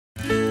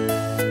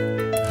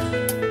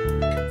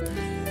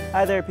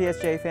Hi there,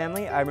 PSJA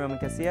family. I'm Roman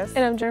Casillas.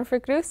 And I'm Jennifer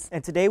Cruz.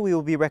 And today we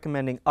will be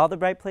recommending All the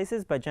Bright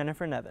Places by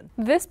Jennifer Niven.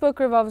 This book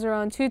revolves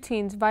around two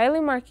teens,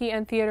 Violet Markey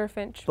and Theodore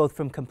Finch. Both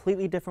from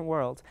completely different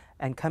worlds,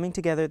 and coming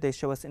together they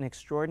show us an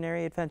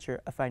extraordinary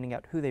adventure of finding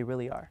out who they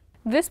really are.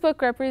 This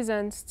book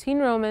represents teen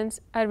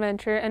romance,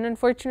 adventure, and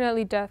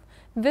unfortunately death.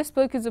 This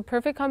book is a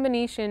perfect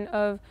combination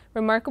of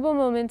remarkable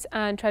moments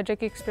and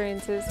tragic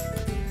experiences.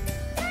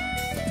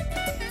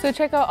 So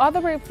check out All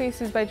the Bright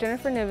Places by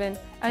Jennifer Niven,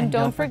 and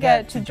don't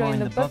forget to join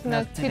the Book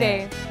Nook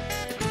today.